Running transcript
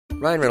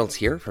Ryan Reynolds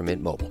here from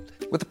Mint Mobile.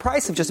 With the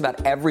price of just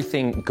about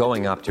everything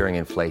going up during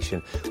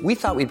inflation, we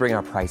thought we'd bring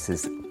our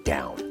prices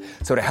down.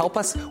 So to help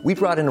us, we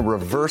brought in a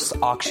reverse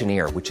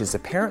auctioneer, which is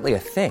apparently a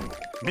thing.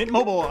 Mint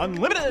Mobile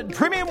Unlimited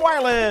Premium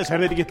Wireless. How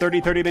to get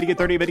 30, 30, bit to get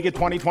 30, bit to get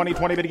 20, 20,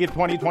 20, bit to get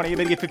 20, 20,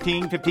 bit to get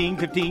 15, 15,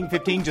 15,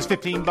 15, just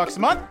 $15 a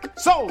month?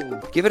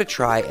 Sold! Give it a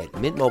try at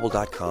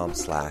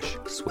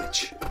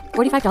mintmobile.com/switch.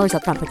 $45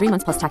 up front for 3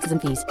 months plus taxes and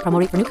fees. Promo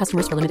rate for new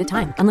customers for limited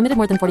time. Unlimited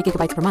more than 40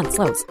 gigabytes per month.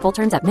 Slows full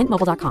terms at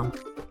mintmobile.com.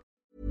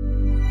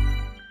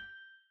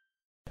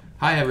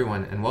 Hi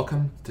everyone, and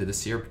welcome to the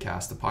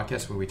Searpcast, the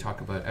podcast where we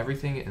talk about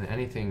everything and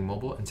anything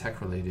mobile and tech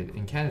related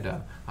in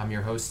Canada. I'm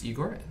your host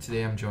Igor, and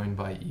today I'm joined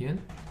by Ian.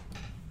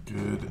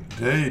 Good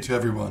day to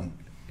everyone.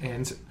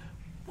 And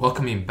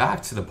welcoming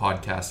back to the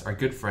podcast, our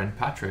good friend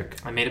Patrick.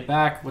 I made it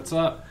back. What's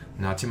up?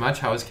 Not too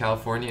much. How was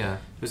California?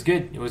 It was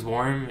good. It was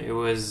warm. It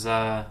was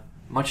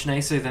much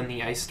nicer than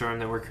the ice storm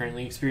that we're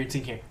currently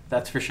experiencing here.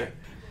 That's for sure.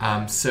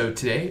 So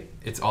today,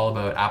 it's all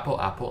about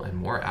Apple, and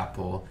more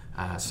Apple.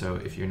 So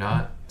if you're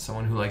not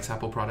someone who likes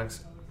Apple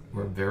products,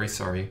 we're very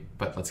sorry,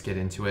 but let's get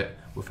into it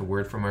with a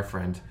word from our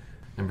friend,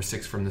 number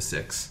 6 from the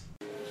 6.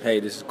 Hey,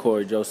 this is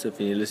Corey Joseph,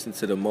 and you listen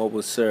to the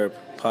Mobile Syrup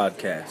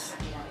Podcast.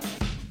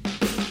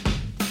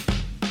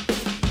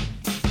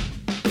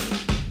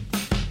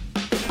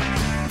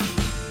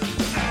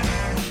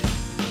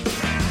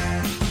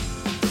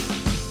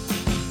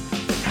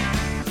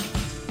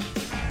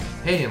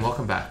 Hey, and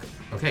welcome back.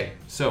 Okay,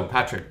 so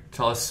Patrick,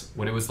 tell us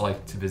what it was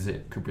like to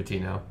visit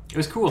Cupertino. It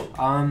was cool.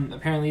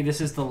 Apparently this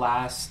is the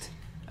last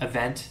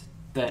event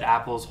that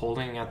Apple's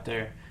holding at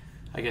their,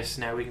 I guess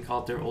now we can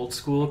call it their old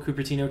school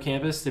Cupertino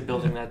campus. They're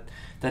building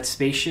that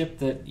spaceship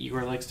that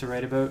Igor likes to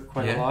write about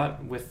quite a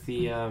lot with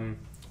the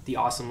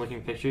awesome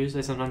looking pictures.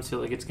 I sometimes feel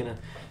like it's gonna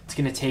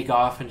take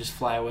off and just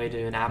fly away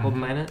to an Apple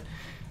planet.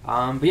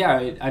 But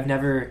yeah, I've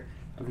never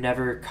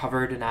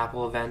covered an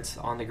Apple event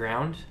on the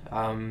ground.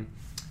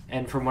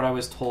 And from what I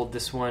was told,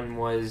 this one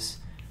was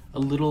a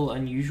little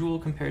unusual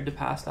compared to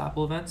past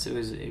Apple events.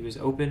 It was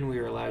open. We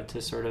were allowed to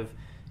sort of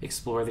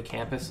explore the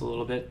campus a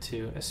little bit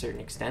to a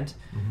certain extent,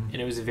 and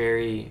it was a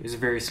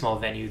very small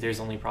venue. There's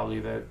only probably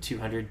about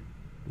 200,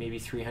 maybe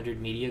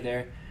 300 media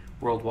there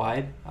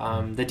worldwide.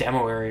 The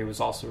demo area was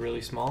also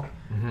really small,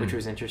 which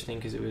was interesting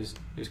because it was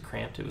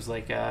cramped. It was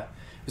like it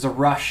was a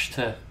rush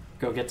to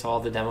go get to all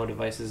the demo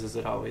devices, as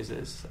it always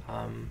is.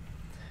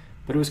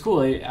 But it was cool.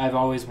 I've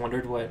always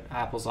wondered what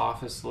Apple's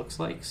office looks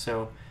like,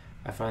 so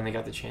I finally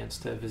got the chance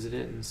to visit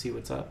it and see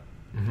what's up.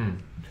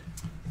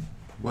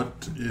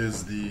 What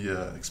is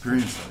the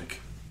experience like?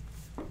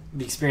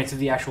 The experience of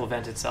the actual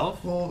event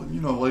itself? Well,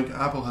 like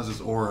Apple has this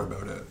aura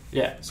about it.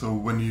 Yeah. So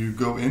when you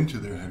go into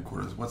their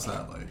headquarters, what's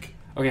that like?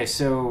 Okay,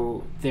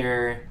 so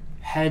their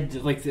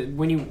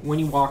when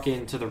you walk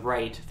in to the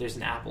right, there's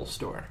an Apple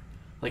store,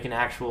 like an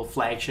actual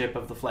flagship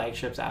of the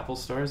flagships Apple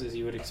stores, as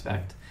you would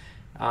expect.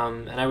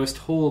 And I was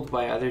told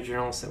by other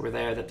journalists that were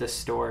there that this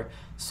store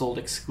sold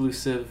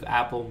exclusive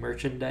Apple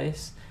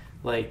merchandise,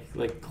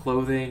 like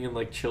clothing and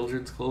like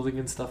children's clothing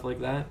and stuff like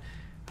that.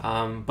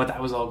 But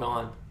that was all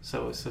gone.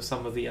 So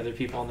some of the other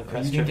people on the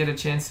press You didn't get a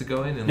chance to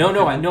go in and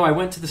I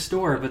went to the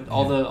store, but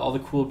all the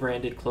cool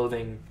branded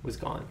clothing was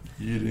gone.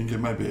 You didn't get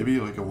my baby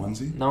like a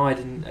onesie? No, I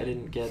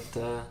didn't get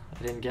her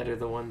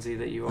the onesie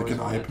that you always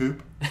wanted. Like an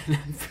eye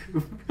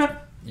poop?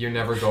 You're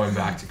never going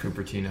back to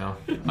Cupertino.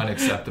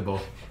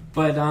 Unacceptable.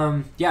 But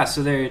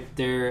so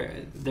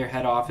their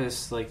head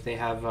office, like they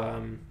have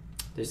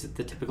there's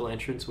the typical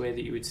entranceway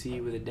that you would see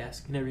with a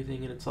desk and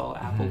everything, and it's all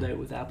appled out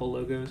with Apple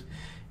logos.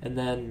 And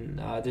then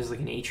there's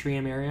like an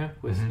atrium area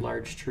with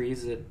large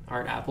trees that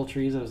aren't Apple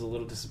trees. I was a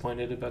little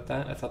disappointed about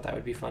that. I thought that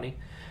would be funny.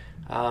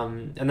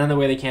 And then the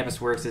way the campus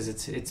works is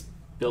it's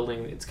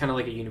building. It's kind of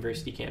like a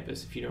university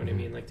campus, if you know what I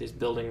mean. Like there's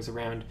buildings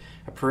around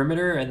a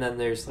perimeter, and then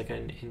there's like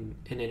an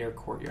inner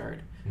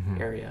courtyard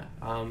area.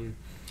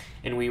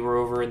 And we were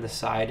over in the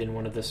side in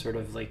one of the sort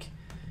of like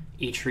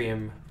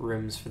atrium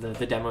rooms for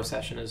the demo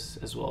session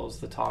as well as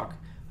the talk.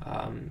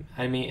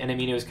 I mean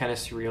it was kind of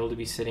surreal to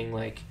be sitting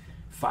like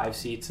 5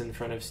 seats in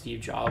front of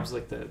Steve Jobs,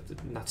 like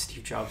not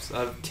Steve Jobs,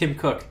 Tim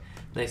Cook.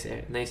 Nice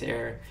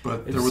air.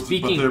 But there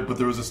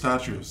was a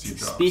statue of Steve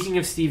Jobs. Speaking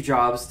of Steve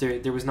Jobs,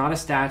 there was not a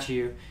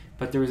statue,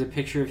 but there was a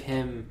picture of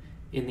him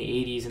in the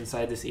 80s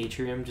inside this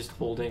atrium, just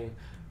holding.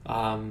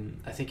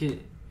 I think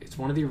it's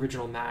one of the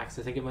original Macs.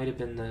 I think it might have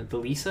been the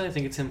Lisa. I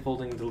think it's him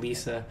holding the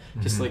Lisa,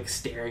 just like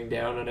staring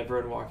down on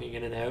everyone walking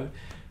in and out.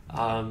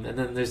 And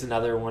then there's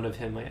another one of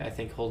him, I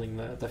think, holding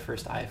the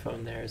first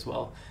iPhone there as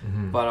well.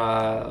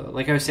 But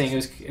like I was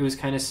saying, it was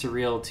kind of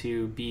surreal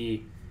to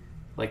be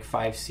like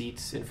 5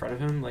 seats in front of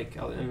him. Like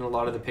in a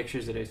lot of the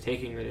pictures that I was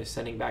taking, that I was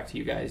sending back to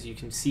you guys, you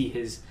can see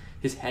his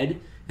head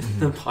in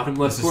the bottom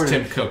left corner. This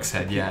is Tim Cook's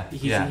head,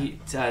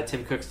 yeah.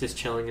 Tim Cook's just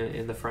chilling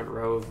in the front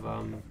row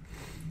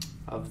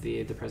of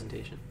the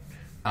presentation.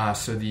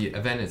 So the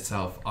event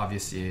itself,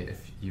 obviously,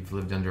 if you've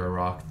lived under a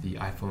rock, the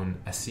iPhone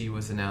SE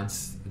was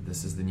announced.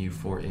 This is the new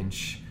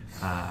 4-inch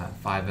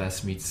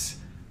 5S meets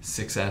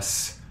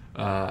 6S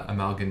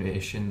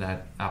amalgamation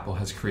that Apple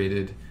has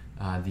created.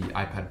 the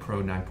iPad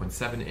Pro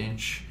 9.7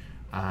 inch,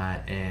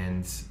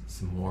 and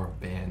some more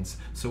bands.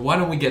 So why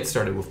don't we get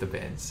started with the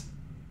bands?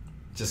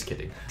 Just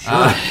kidding. Sure.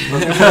 Let's go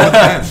with the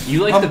band.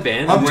 You like the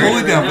band? I'm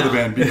totally down now. for the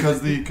band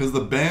because the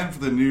band for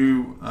the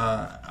new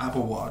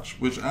Apple Watch,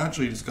 which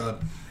actually just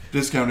got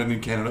discounted in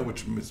Canada,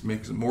 which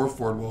makes it more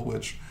affordable,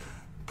 which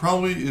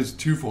probably is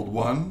twofold.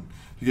 One,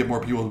 to get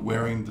more people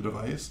wearing the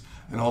device,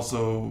 and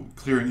also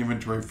clearing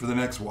inventory for the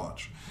next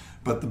watch.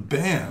 But the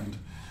band,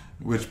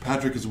 which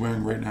Patrick is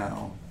wearing right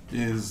now,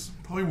 is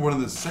probably one of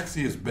the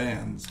sexiest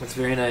bands. That's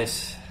very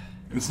nice.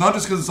 And it's not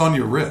just because it's on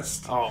your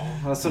wrist. Oh,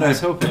 that's what I was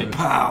hoping.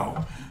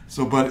 Pow!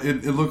 So, but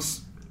it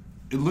looks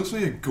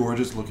like a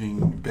gorgeous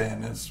looking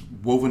band. It's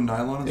woven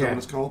nylon. Is that what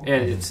it's called? Yeah,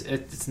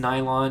 it's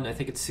nylon. I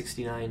think it's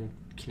 69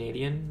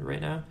 Canadian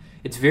right now.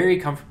 It's very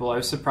comfortable. I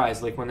was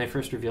surprised. Like when they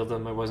first revealed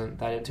them, I wasn't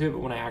that into it, but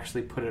when I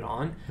actually put it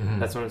on,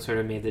 that's when it sort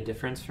of made the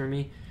difference for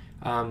me.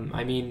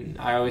 I mean,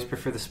 I always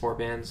prefer the sport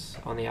bands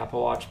on the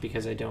Apple Watch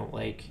because I don't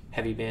like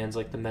heavy bands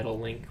like the Metal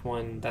Link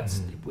one.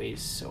 It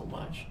weighs so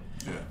much.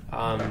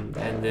 Yeah.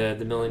 And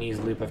the Milanese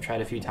loop I've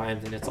tried a few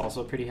times and it's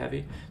also pretty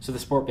heavy. So the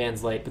sport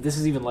band's light, but this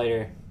is even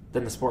lighter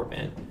than the sport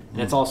band.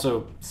 And it's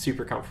also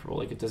super comfortable.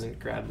 Like it doesn't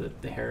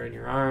grab the hair on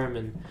your arm.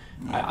 And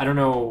I don't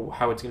know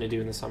how it's going to do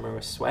in the summer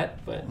with sweat,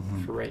 but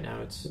for right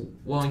now it's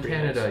in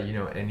Canada, nice. you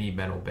know, any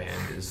metal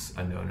band is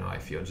a no-no, I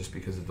feel, just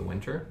because of the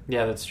winter.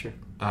 Yeah, that's true.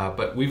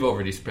 But we've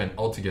already spent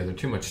altogether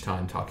too much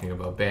time talking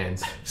about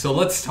bands. So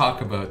let's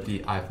talk about the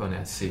iPhone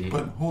SE.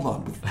 But hold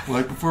on,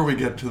 before we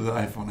get to the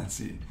iPhone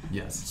SE,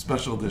 yes,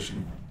 special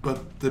edition.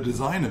 But the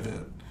design of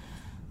it,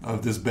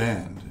 of this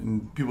band,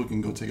 and people can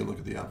go take a look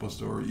at the Apple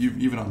Store,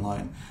 even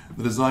online.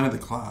 The design of the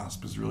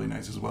clasp is really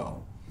nice as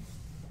well.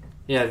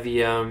 Yeah,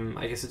 the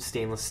I guess it's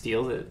stainless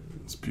steel.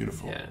 It's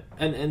beautiful. Yeah,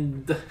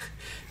 and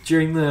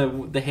during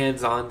the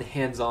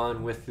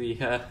hands-on with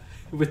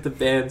the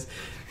bands,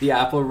 the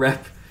Apple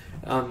rep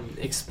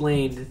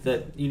explained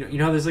that you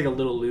know how there's like a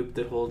little loop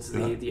that holds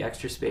the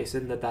extra space,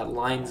 and that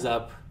lines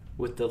up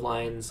with the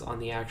lines on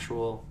the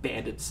actual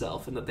band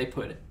itself, and that they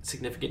put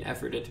significant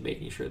effort into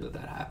making sure that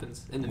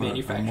happens in the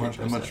manufacturing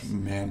process. How much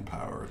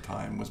manpower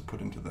time was put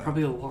into that?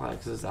 Probably a lot,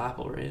 because it's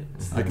Apple, right?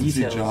 I can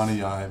see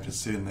Johnny Ive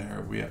just sitting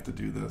there. We have to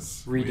do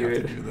this. Redo we have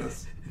it. to do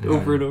this.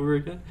 Over and over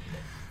again.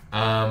 So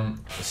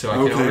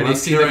I can already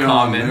see the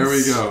comments. There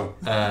we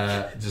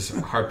go. Just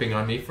harping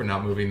on me for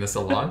not moving this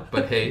along.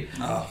 But hey,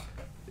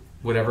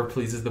 whatever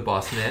pleases the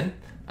boss man.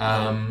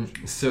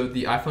 So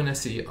the iPhone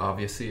SE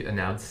obviously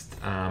announced.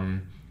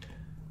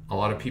 A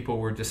lot of people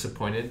were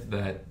disappointed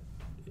that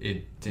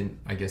it didn't,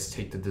 I guess,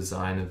 take the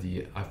design of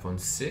the iPhone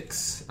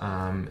 6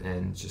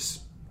 and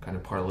just kind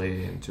of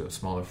parlay it into a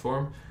smaller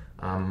form.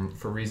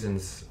 For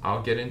reasons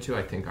I'll get into,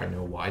 I think I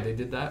know why they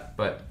did that.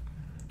 But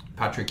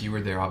Patrick, you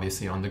were there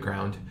obviously on the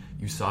ground.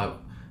 You saw it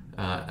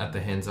at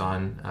the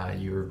hands-on.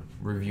 You're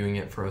reviewing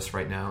it for us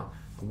right now.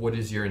 What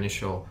is your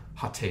initial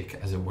hot take,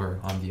 as it were,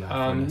 on the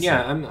iPhone SE?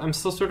 Yeah, I'm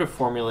still sort of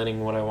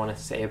formulating what I want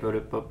to say about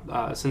it,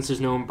 but since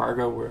there's no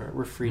embargo,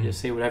 we're free to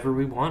say whatever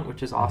we want,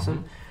 which is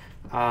awesome.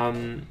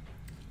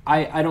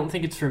 I don't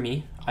think it's for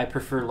me. I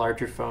prefer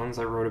larger phones.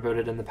 I wrote about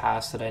it in the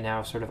past that I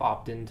now sort of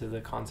opt into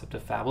the concept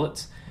of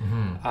phablets.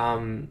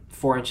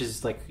 4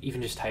 inches, like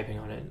even just typing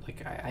on it,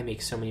 like I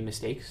make so many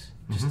mistakes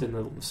just in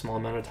the small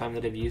amount of time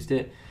that I've used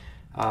it.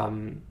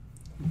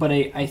 But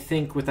I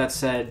think, with that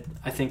said,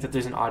 I think that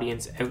there's an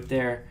audience out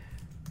there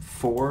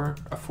for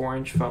a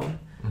 4-inch phone.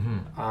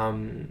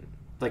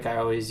 Like I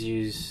always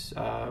use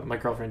my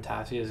girlfriend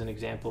Tassie as an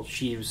example.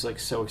 She was like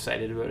so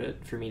excited about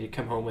it for me to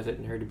come home with it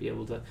and her to be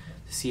able to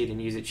see it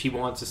and use it. She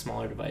wants a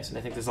smaller device, and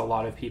I think there's a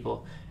lot of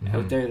people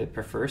out there that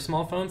prefer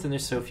small phones, and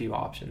there's so few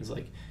options.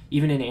 Like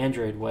even in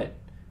Android, what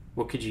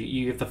could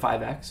you have the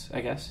 5X,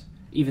 I guess.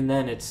 Even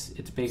then, it's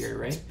bigger,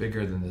 right? It's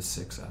bigger than the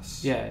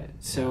 6S. Yeah.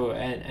 So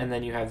and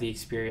then you have the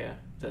Xperia,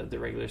 the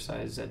regular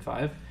size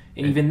Z5.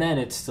 And even then,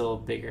 it's still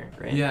bigger,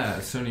 right? Yeah,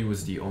 Sony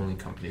was the only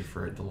company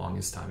for the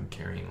longest time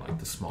carrying like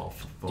the small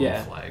phone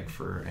flag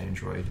for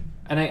Android.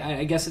 And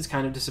I guess it's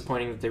kind of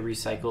disappointing that they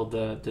recycled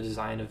the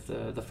design of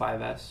the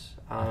 5S.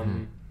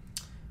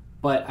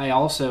 But I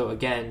also,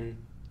 again,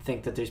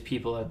 think that there's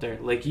people out there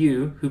like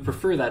you who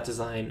prefer that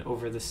design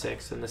over the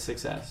 6 and the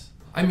 6S.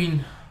 I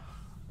mean,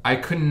 I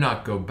could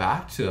not go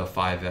back to a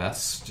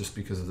 5S just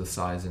because of the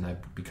size, and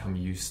I've become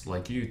used,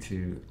 like you,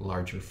 to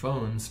larger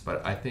phones.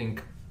 But I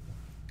think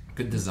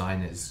good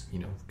design is,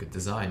 good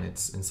design.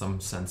 It's in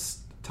some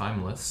sense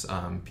timeless.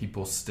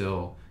 People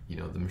still,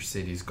 the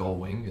Mercedes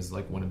Gullwing is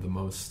like one of the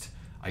most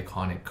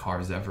iconic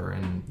cars ever,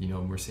 and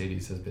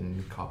Mercedes has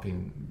been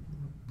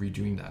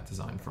redoing that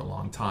design for a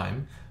long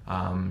time.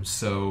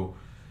 So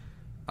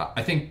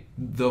I think,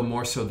 though,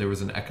 more so there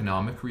was an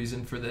economic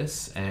reason for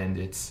this, and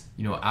it's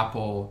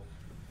Apple.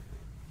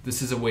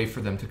 This is a way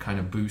for them to kind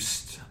of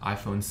boost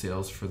iPhone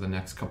sales for the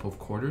next couple of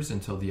quarters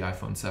until the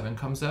iPhone 7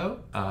 comes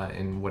out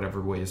in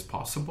whatever way is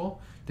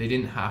possible. They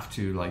didn't have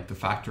to, like the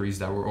factories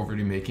that were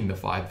already making the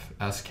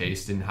 5S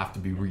case didn't have to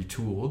be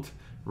retooled,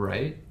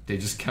 right? They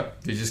just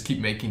keep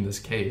making this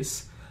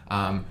case.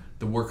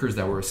 The workers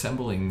that were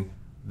assembling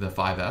the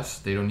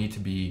 5S. They don't need to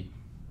be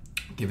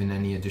given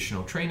any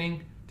additional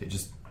training. They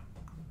just,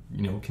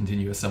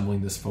 continue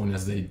assembling this phone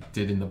as they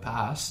did in the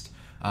past.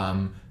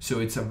 So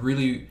it's a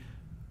really,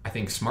 I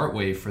think, smart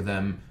way for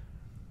them.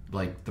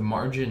 Like, the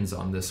margins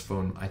on this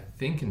phone, I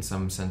think in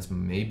some sense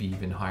maybe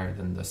even higher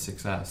than the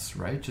 6S,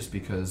 right? Just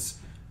because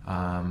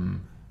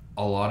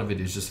a lot of it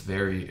is just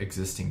very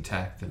existing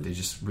tech that they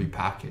just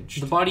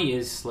repackaged. The body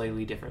is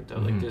slightly different though.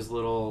 Like, there's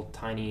little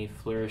tiny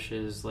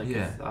flourishes. Like,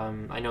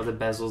 I know the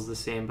bezel's the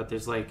same, but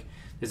there's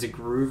a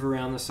groove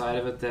around the side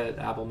of it that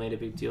Apple made a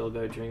big deal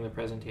about during the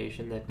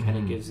presentation that kind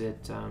of gives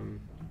it a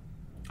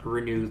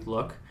renewed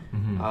look.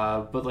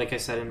 But like I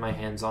said in my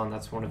hands-on,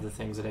 that's one of the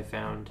things that I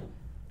found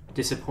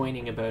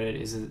disappointing about it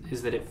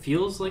is that it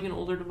feels like an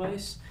older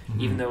device,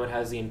 even though it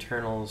has the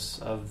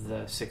internals of the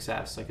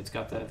 6S. Like, it's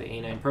got the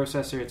A9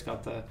 processor, it's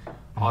got the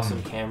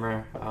awesome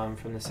camera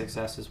from the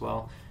 6S as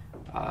well.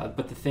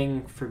 But the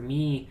thing for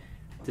me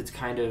that's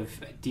kind of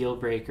a deal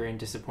breaker and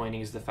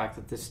disappointing is the fact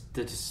that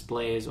the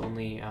display is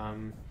only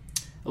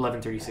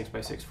 1136 by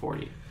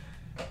 640.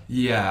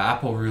 Yeah,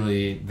 Apple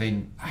really,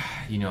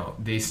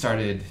 they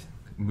started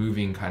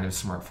moving kind of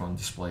smartphone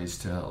displays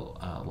to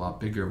a lot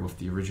bigger with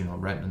the original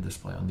Retina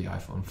display on the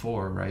iPhone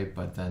 4, right?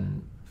 But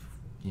then,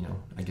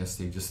 I guess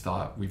they just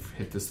thought we've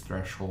hit this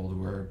threshold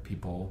where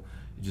it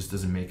just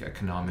doesn't make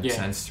economic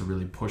sense to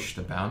really push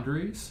the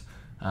boundaries.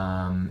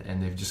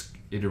 And they've just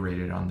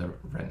iterated on the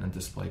Retina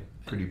display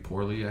pretty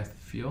poorly, I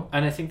feel.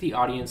 And I think the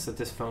audience that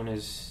this phone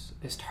is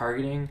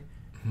targeting,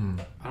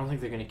 I don't think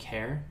they're going to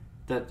care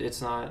that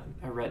it's not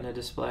a Retina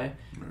display.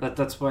 Right.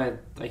 That's why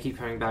I keep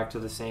coming back to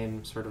the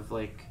same sort of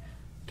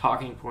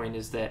talking point,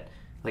 is that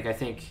I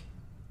think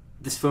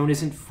this phone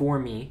isn't for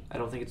me. I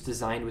don't think it's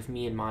designed with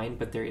me in mind,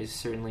 but there is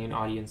certainly an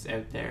audience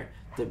out there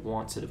that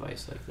wants a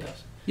device like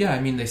this. Yeah, I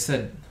mean, they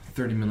said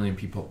 30 million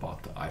people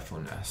bought the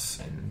iPhone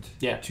S in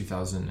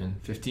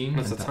 2015.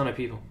 That's a ton of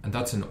people. And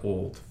that's an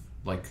old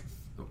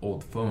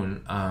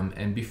phone.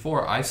 And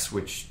before I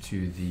switched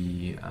to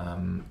the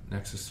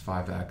Nexus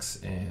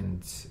 5X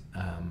and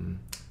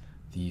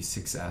the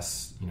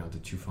 6S, the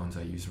two phones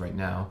I use right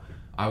now,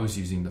 I was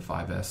using the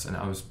 5S and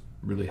I was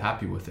really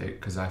happy with it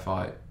because I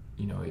thought,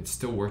 it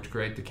still worked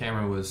great. The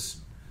camera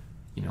was,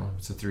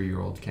 it's a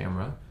 3-year-old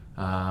camera,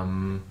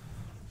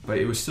 but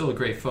it was still a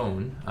great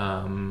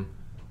phone.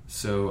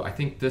 So I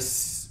think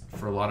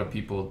for a lot of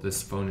people,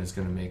 this phone is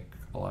going to make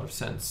a lot of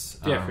sense.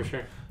 Yeah, for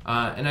sure.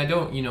 And I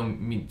don't,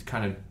 mean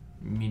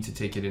to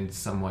take it in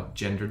somewhat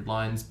gendered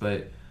lines,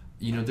 but,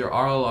 there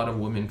are a lot of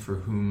women for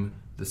whom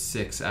the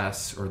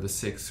 6S or the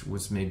 6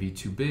 was maybe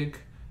too big.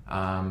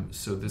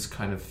 So this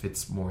kind of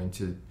fits more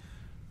into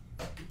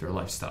their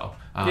lifestyle.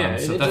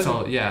 So that's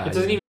all. Yeah. It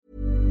doesn't even.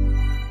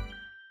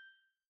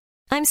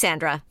 I'm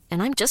Sandra,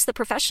 and I'm just the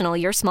professional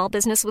your small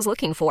business was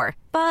looking for.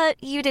 But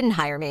you didn't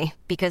hire me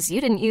because you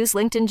didn't use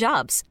LinkedIn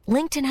Jobs.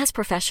 LinkedIn has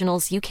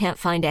professionals you can't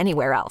find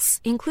anywhere else,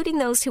 including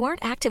those who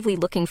aren't actively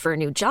looking for a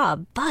new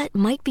job, but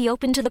might be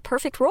open to the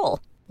perfect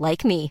role,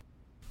 like me.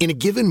 In a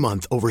given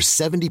month, over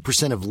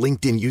 70% of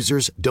LinkedIn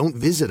users don't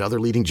visit other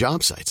leading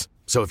job sites.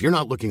 So if you're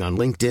not looking on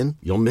LinkedIn,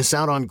 you'll miss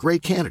out on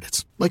great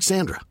candidates like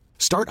Sandra.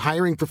 Start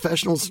hiring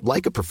professionals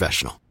like a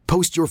professional.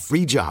 Post your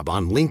free job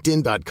on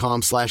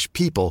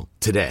linkedin.com/people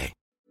today.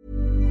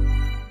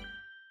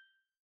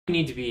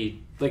 Need to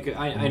be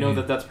I know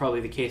that's probably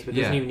the case, but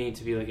it doesn't even need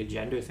to be a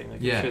gender thing. I'm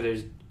sure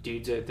there's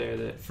dudes out there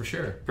that for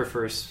sure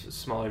prefer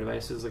smaller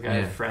devices. I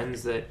have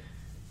friends that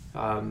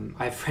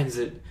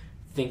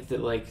think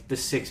that the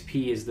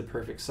 6P is the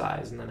perfect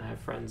size, and then I have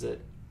friends that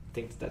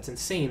think that's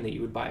insane that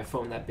you would buy a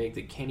phone that big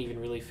that can't even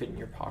really fit in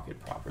your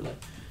pocket properly.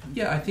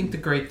 Yeah, I think the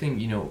great thing,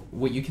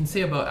 what you can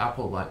say about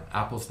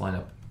Apple's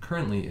lineup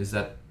currently is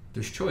that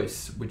there's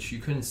choice, which you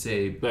couldn't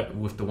say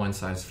with the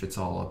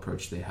one-size-fits-all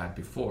approach they had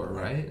before,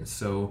 right?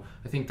 So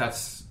I think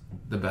that's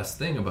the best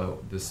thing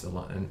about this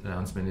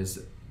announcement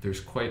is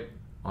there's quite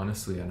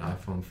honestly an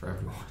iPhone for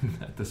everyone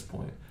at this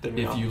point.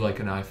 If you like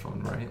an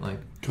iPhone, right?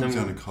 Comes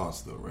down to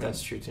cost though, right?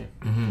 That's true too.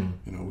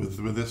 Mm-hmm.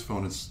 With this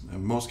phone,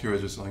 most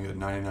carriers are selling it at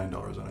 $99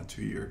 on a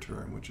 2-year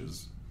term, which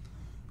is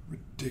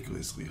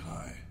ridiculously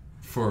high.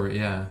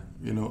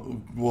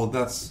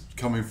 That's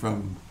coming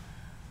from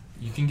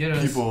you can get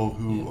people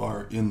who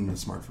are in the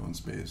smartphone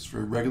space. For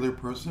a regular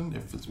person,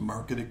 if it's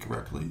marketed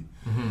correctly,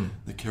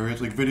 the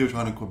carriers like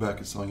Videotron in Quebec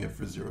is selling it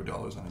for $0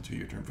 on a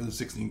 2-year term for the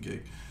 16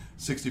 gig.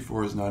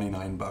 64 is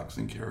 $99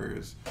 in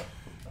carriers,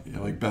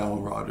 like Bell,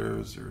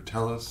 Rogers, or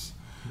Telus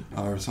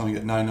are selling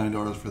at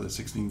 $99 for the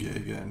 16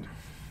 gig, and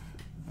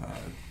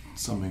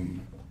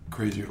something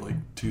crazier like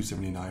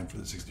 $279 for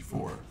the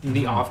 64.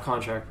 The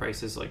off-contract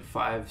price is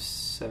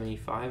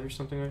 $575 or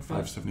something like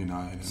that.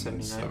 $579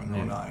 and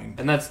 $709.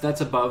 And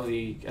that's above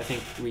the. I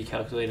think we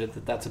calculated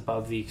that's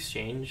above the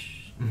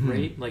exchange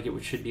rate.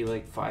 It should be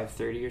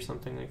 $530 or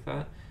something like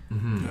that.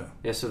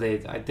 Yeah. So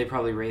they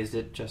probably raised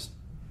it just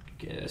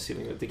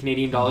assuming that the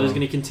Canadian dollar is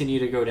going to continue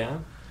to go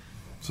down.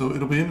 So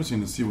it'll be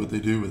interesting to see what they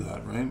do with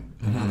that, right?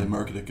 And how they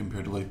market it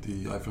compared to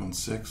the iPhone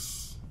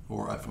 6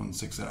 or iPhone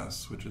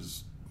 6S, which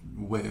is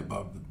way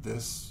above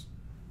this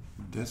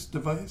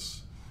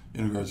device.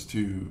 in regards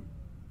to,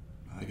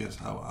 I guess,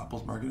 how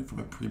Apple's marketed from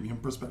a premium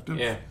perspective.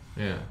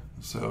 Yeah.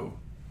 So,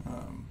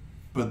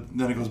 but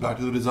then it goes back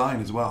to the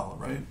design as well,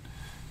 right?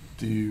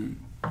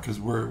 Because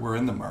we're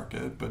in the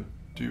market, but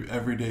do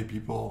everyday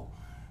people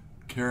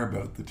care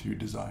about the two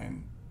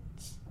designs?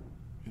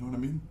 You know what I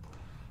mean?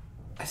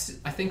 I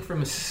think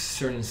from a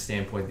certain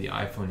standpoint, the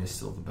iPhone is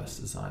still the best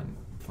design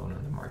phone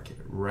on the market,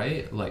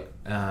 right? Like,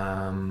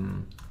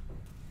 and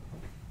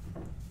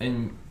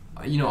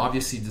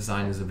obviously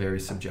design is a very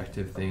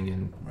subjective thing,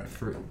 and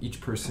for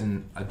each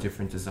person, a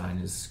different design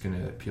is going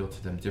to appeal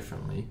to them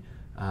differently.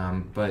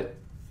 But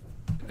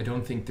I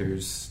don't think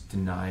there's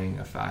denying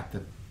a fact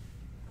that,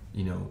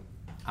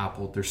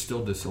 Apple, there's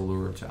still this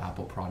allure to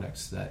Apple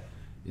products that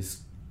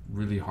is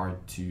really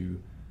hard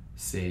to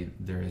say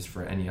there is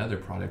for any other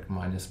product,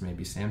 minus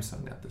maybe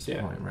Samsung at this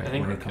point, right?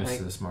 When it comes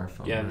to the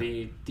smartphone. Yeah,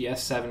 right? the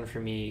S7 for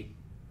me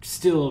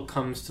still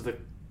comes to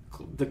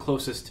the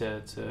closest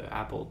to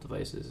Apple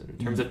devices in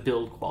terms of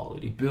build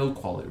quality. Build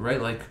quality,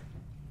 right? Like,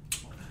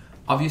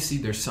 obviously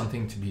there's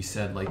something to be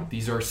said, like,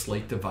 these are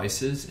Slate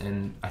devices,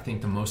 and I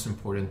think the most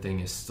important thing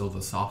is still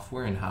the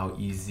software and how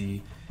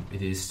easy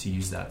it is to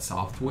use that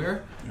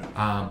software.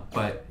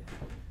 But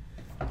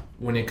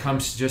when it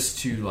comes just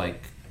to,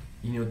 like,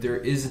 there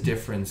is a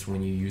difference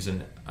when you use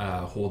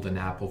hold an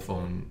Apple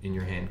phone in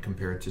your hand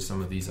compared to some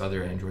of these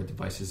other Android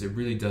devices. It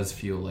really does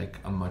feel like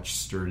a much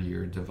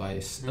sturdier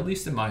device, at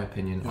least in my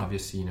opinion.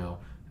 Obviously,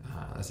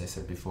 as I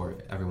said before,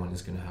 everyone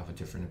is going to have a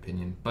different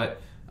opinion.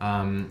 But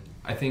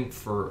I think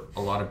for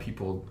a lot of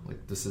people,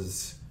 like, this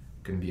is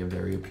going to be a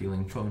very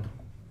appealing phone.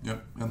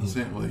 Yep, and the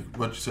same, like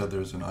what you said,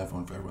 there's an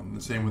iPhone for everyone.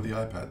 The same with the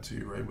iPad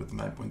too, right? With the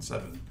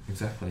 9.7.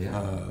 Exactly,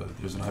 yeah.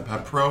 There's an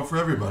iPad Pro for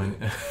everybody.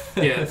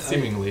 Yeah,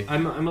 seemingly.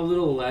 I'm a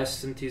little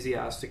less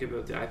enthusiastic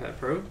about the iPad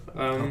Pro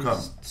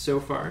so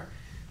far.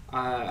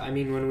 I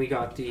mean, when we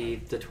got the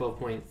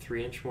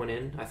 12.3 inch one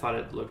in, I thought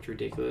it looked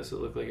ridiculous.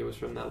 It looked like it was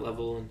from that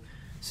level in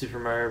Super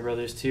Mario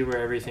Brothers 2 where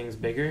everything's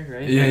bigger,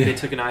 right? Yeah, like they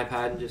took an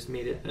iPad and just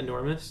made it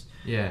enormous.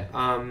 Yeah.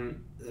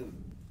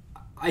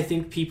 I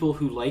think people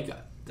who like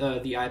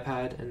the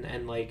iPad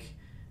and like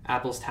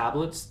Apple's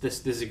tablets,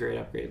 this is a great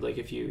upgrade. Like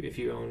if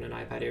you own an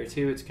iPad Air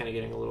 2, it's kind of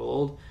getting a little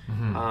old.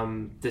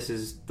 This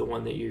is the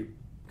one that you're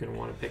going to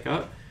want to pick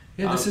up.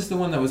 Yeah, this is the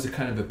one that was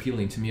kind of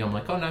appealing to me. I'm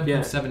like,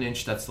 9.7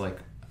 inch, that's like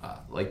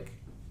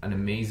an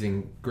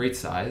amazing, great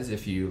size.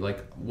 If you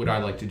like, what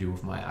I like to do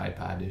with my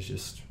iPad is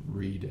just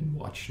read and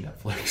watch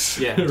Netflix.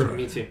 Yeah,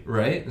 me too.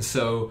 Right? And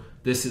so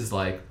this is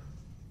like,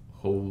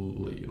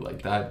 holy,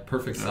 like that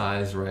perfect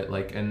size, right?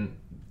 Like, and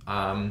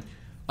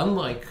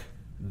unlike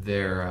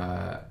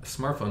their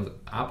smartphones,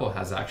 Apple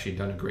has actually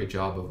done a great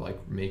job of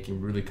like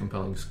making really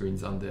compelling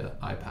screens on the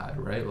iPad,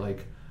 right?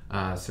 Like,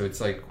 so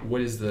it's like,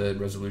 what is the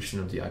resolution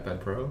of the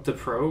iPad Pro? The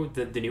Pro,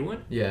 the new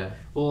one? Yeah.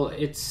 Well,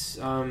 it's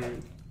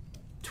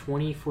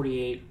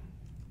 2048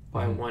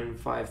 by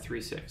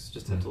 1536.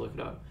 Just have to look it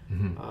up.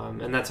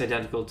 And that's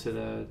identical to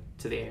the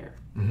Air,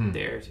 the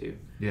Air 2.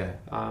 Yeah.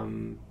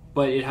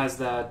 But it has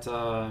that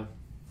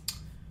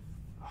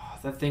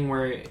that thing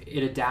where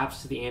it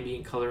adapts to the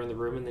ambient color in the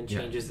room and then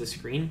changes the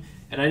screen.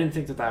 And I didn't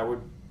think that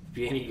would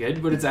be any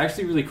good, but it's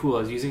actually really cool.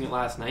 I was using it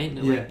last night and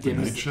it like dimmed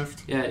night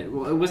shift. Yeah,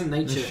 well, it wasn't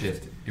night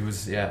shift. It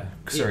was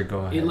Sorry, go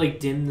ahead. It like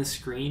dimmed the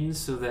screen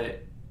so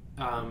that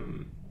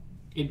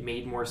it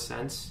made more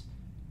sense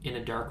in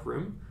a dark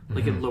room.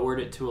 Like it lowered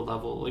it to a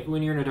level. Like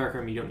when you're in a dark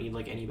room, you don't need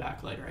like any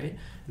backlight, right?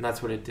 And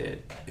that's what it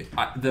did.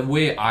 The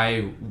way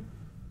I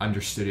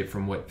understood it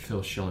from what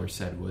Phil Schiller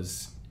said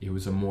was it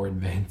was a more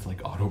advanced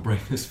like auto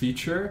brightness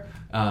feature.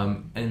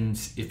 And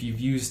if you've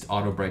used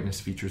auto brightness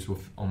features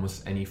with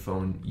almost any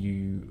phone,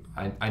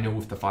 I know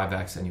with the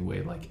 5X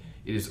anyway, like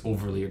it is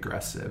overly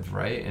aggressive,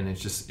 right? And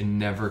it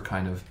never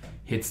kind of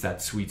hits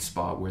that sweet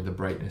spot where the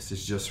brightness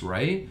is just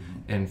right.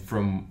 And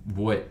from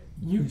what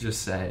you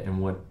just said and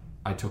what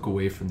I took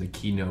away from the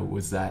keynote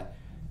was that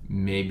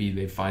maybe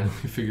they finally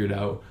figured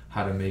out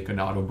how to make an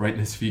auto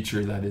brightness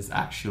feature that is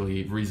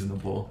actually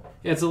reasonable.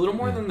 Yeah, it's a little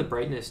more than the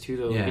brightness too,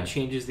 though. Yeah. Like it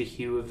changes the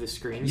hue of the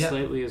screen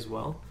slightly as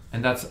well.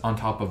 And that's on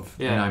top of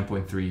the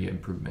 9.3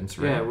 improvements,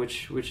 right? Yeah,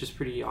 which is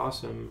pretty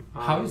awesome.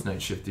 How is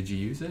Night Shift? Did you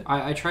use it?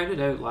 I tried it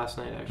out last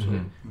night,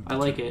 actually. I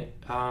like it.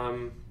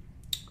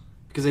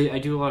 Because I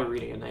do a lot of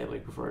reading at night,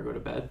 like before I go to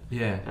bed.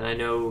 Yeah. And I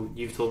know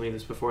you've told me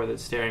this before, that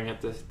staring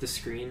at the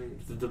screen,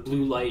 the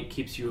blue light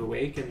keeps you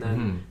awake, and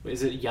then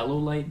is it yellow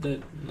light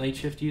that Night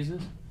Shift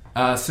uses?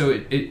 So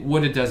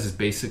what it does is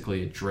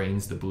basically it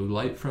drains the blue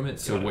light from it.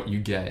 So what you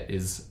get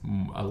is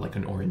like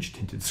an orange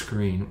tinted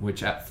screen,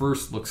 which at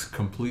first looks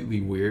completely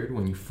weird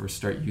when you first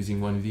start using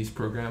one of these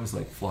programs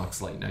like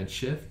Flox Light Night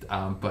Shift.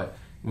 But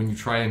when you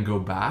try and go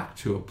back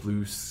to a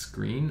blue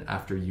screen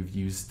after you've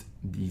used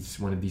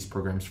one of these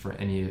programs for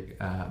any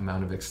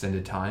amount of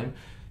extended time,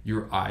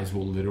 your eyes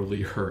will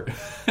literally hurt.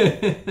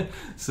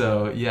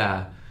 So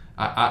yeah,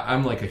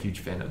 I'm like a huge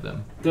fan of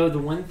them. Though the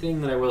one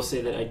thing that I will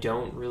say that I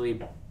don't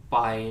really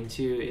buy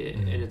into,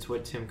 and it's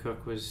what Tim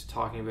Cook was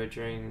talking about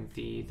during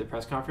the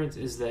press conference,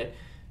 is that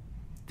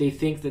they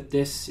think that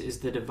this is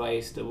the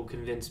device that will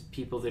convince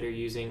people that are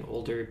using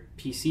older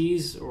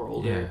PCs or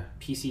older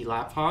PC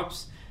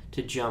laptops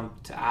to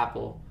jump to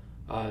Apple,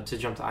 to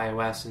jump to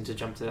iOS, and to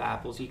jump to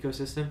Apple's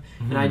ecosystem.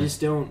 And I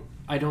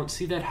don't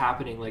see that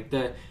happening. Like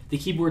the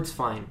keyboard's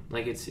fine,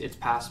 like it's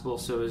passable.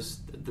 So is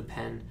the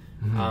pen.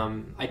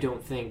 I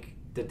don't think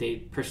that they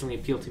personally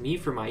appeal to me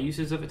for my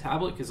uses of a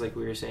tablet, because like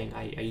we were saying,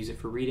 I use it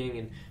for reading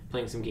and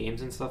playing some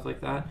games and stuff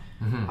like that.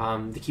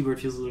 The keyboard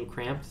feels a little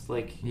cramped.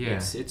 Like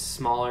it's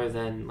smaller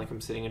than, like,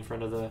 I'm sitting in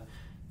front of the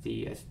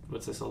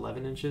what's this,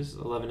 11 inch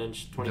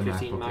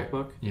 2015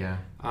 MacBook.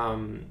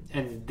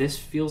 And this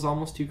feels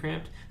almost too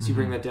cramped. So you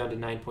bring that down to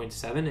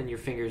 9.7 and your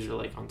fingers are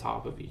like on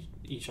top of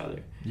each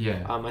other.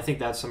 I think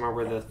that's somewhere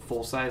where the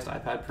full-sized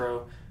iPad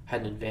Pro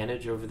had an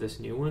advantage over this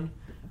new one.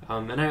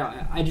 And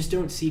I just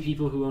don't see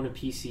people who own a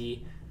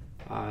PC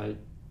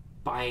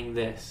buying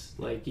this,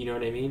 like, you know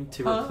what I mean,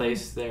 to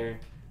replace their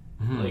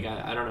like,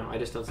 I don't know, I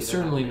just don't see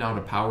certainly that not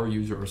a power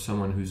user or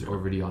someone who's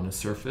already on a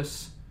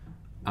Surface,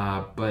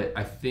 but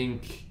I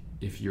think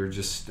if you're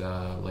just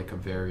like a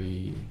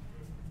very,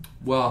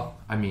 well,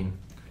 I mean,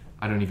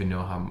 I don't even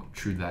know how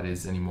true that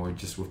is anymore,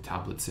 just with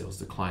tablet sales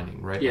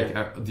declining, right?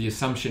 Like, the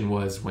assumption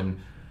was when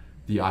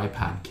the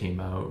iPad came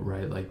out,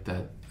 right, like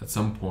that at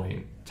some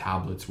point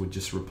tablets would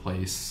just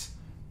replace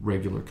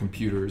regular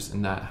computers,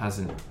 and that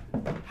hasn't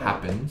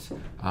happened.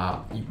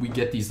 We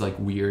get these like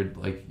weird,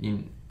 like,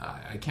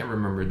 I can't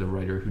remember the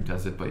writer who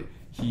does it, but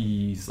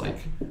he's like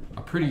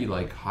a pretty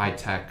like high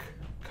tech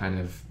kind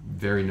of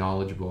very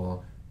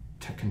knowledgeable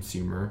tech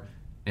consumer,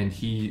 and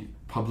he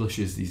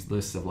publishes these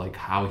lists of like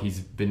how he's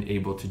been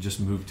able to just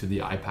move to the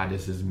iPad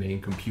as his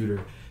main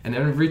computer. And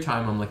then every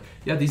time I'm like,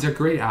 yeah, these are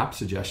great app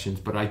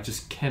suggestions, but I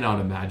just cannot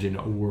imagine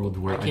a world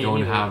where I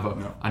don't have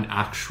an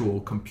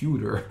actual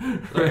computer.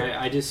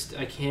 Right? Like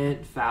I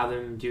can't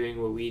fathom doing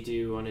what we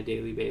do on a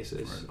daily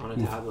basis on a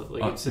tablet.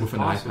 Like, it's with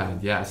impossible. An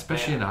iPad,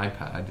 especially an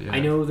iPad. Yeah. I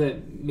know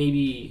that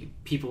maybe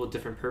people with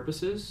different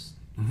purposes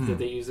that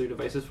they use their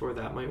devices for,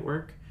 that might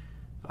work.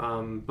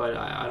 But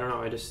I don't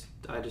know. I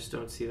just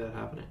don't see that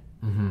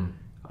happening.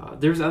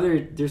 There's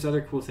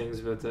other cool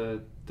things about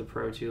the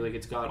Pro too. Like,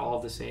 it's got all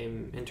the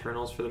same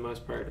internals for the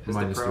most part as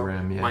minus the Pro,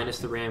 RAM, minus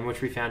the RAM,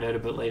 which we found out a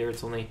bit later.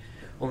 It's only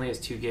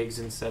has 2 gigs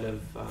instead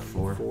of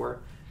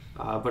 4.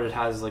 But it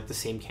has like the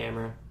same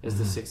camera as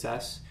the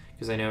 6S,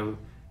 because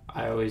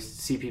I always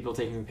see people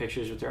taking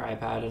pictures with their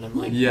iPad, and I'm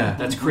like,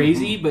 that's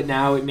crazy, but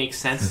now it makes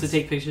sense to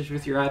take pictures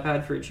with your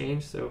iPad for a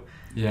change. So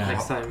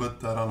next time, put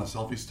that on a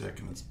selfie stick,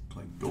 and it's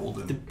like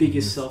golden. The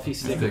biggest selfie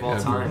stick of all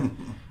time.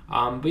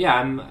 But yeah,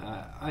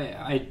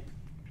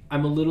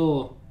 I'm a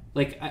little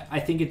like, I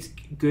think it's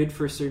good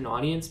for a certain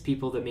audience,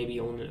 people that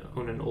maybe own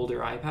an older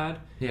iPad.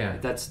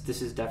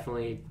 This is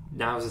definitely,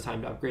 now is the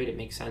time to upgrade. It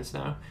makes sense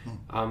now.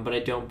 But I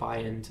don't buy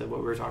into what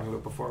we were talking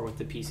about before with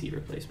the PC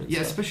replacement.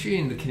 Especially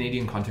in the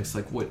Canadian context.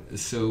 Like,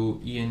 so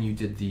Ian, you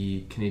did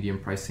the Canadian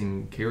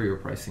carrier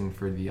pricing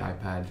for the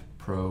iPad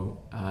Pro,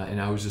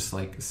 and I was just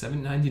like,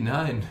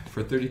 $799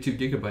 for 32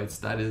 gigabytes.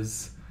 That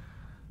is,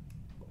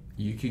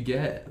 you could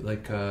get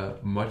like a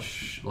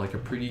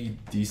pretty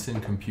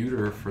decent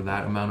computer for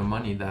that amount of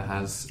money.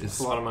 It's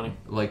a lot of money.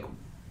 Like,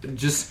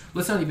 just,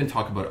 let's not even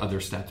talk about other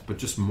stats, but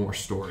just more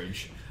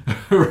storage.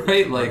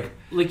 Right? Like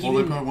they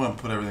probably want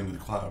to put everything to the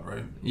cloud,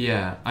 right?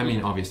 Yeah, I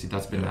mean, obviously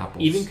that's been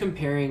Apple's. Even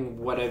comparing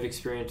what I've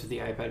experienced with the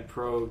iPad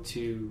Pro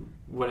to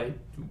when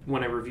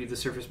I reviewed the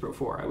Surface Pro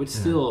 4, I would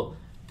still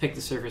pick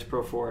the Surface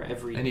Pro 4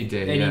 any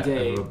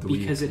day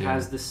because it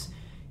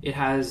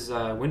has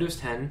Windows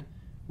 10,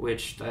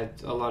 which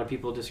a lot of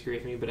people disagree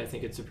with me, but I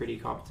think it's a pretty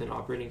competent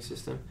operating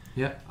system.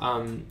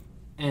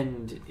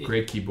 And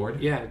great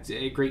keyboard. Yeah, it's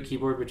a great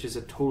keyboard, which is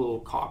a total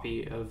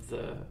copy of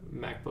the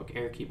MacBook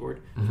Air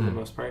keyboard for the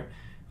most part.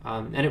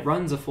 And it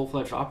runs a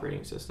full-fledged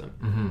operating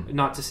system.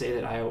 Not to say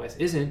that iOS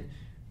isn't,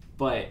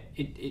 but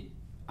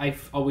I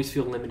always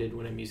feel limited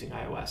when I'm using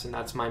iOS, and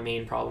that's my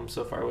main problem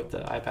so far with the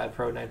iPad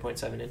Pro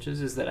 9.7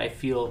 inches, is that I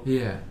feel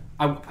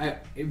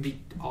it'd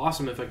be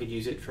awesome if I could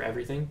use it for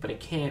everything, but I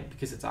can't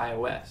because it's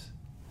iOS.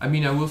 I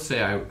mean, I will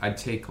say I'd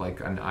take like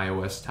an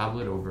iOS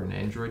tablet over an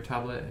Android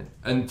tablet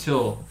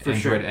until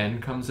Android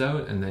N comes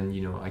out, and then,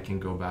 I can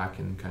go back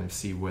and kind of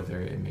see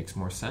whether it makes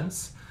more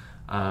sense.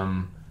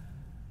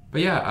 But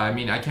yeah, I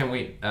mean, I can't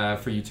wait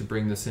for you to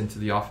bring this into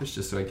the office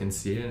just so I can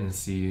see it and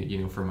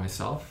see, for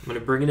myself. I'm going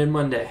to bring it in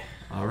Monday.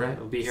 All right.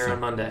 It'll be here on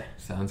Monday.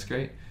 Sounds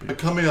great. But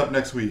coming up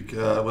next week,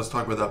 let's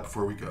talk about that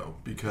before we go,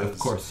 because of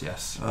course,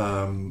 yes.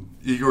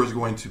 Igor is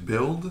going to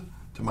build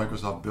to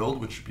Microsoft Build,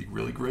 which should be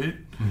really great.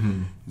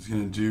 He's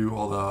going to do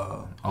all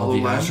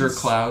the Azure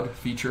Cloud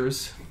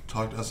features.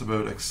 Talk to us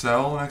about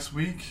Excel next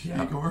week,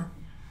 Igor.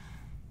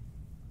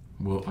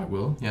 I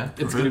will, yeah.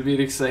 It's going to be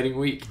an exciting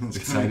week.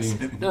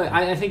 Exciting. No,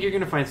 I think you're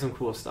going to find some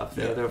cool stuff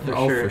there, though, for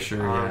sure. For sure,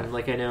 yeah.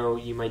 Like, I know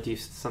you might do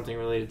something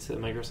related to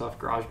Microsoft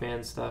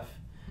GarageBand stuff.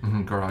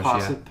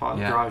 Garage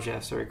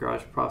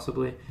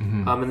possibly.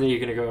 And then you're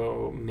going to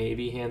go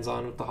maybe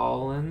hands-on with the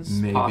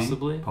HoloLens,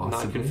 possibly.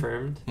 Not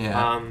confirmed.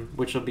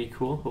 Which will be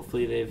cool.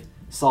 Hopefully they've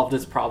solved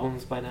its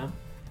problems by now.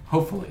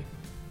 Hopefully.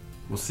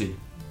 We'll see.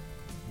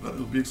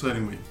 it'll be an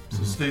exciting week.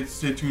 So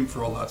stay tuned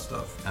for all that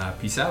stuff.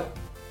 Peace out.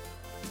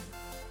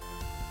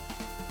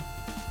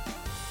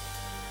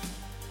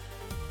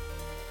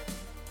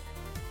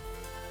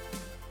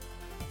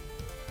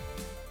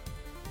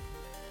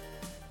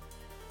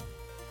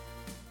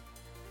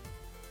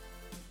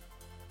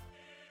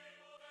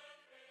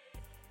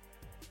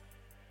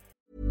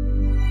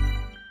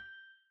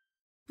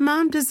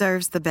 Mom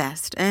deserves the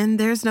best, and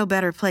there's no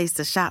better place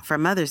to shop for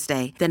Mother's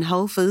Day than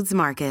Whole Foods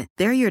Market.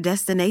 They're your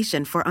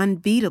destination for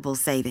unbeatable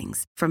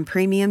savings, from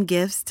premium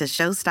gifts to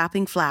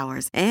show-stopping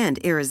flowers and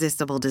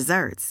irresistible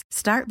desserts.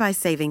 Start by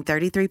saving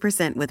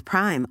 33% with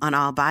Prime on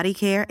all body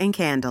care and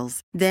candles.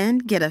 Then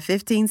get a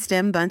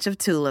 15-stem bunch of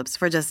tulips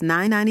for just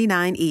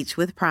 $9.99 each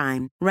with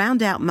Prime.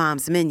 Round out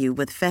Mom's menu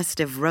with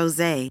festive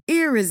rosé,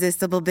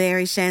 irresistible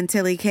berry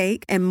chantilly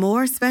cake, and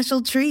more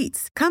special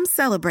treats. Come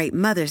celebrate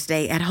Mother's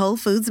Day at Whole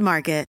Foods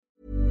Market.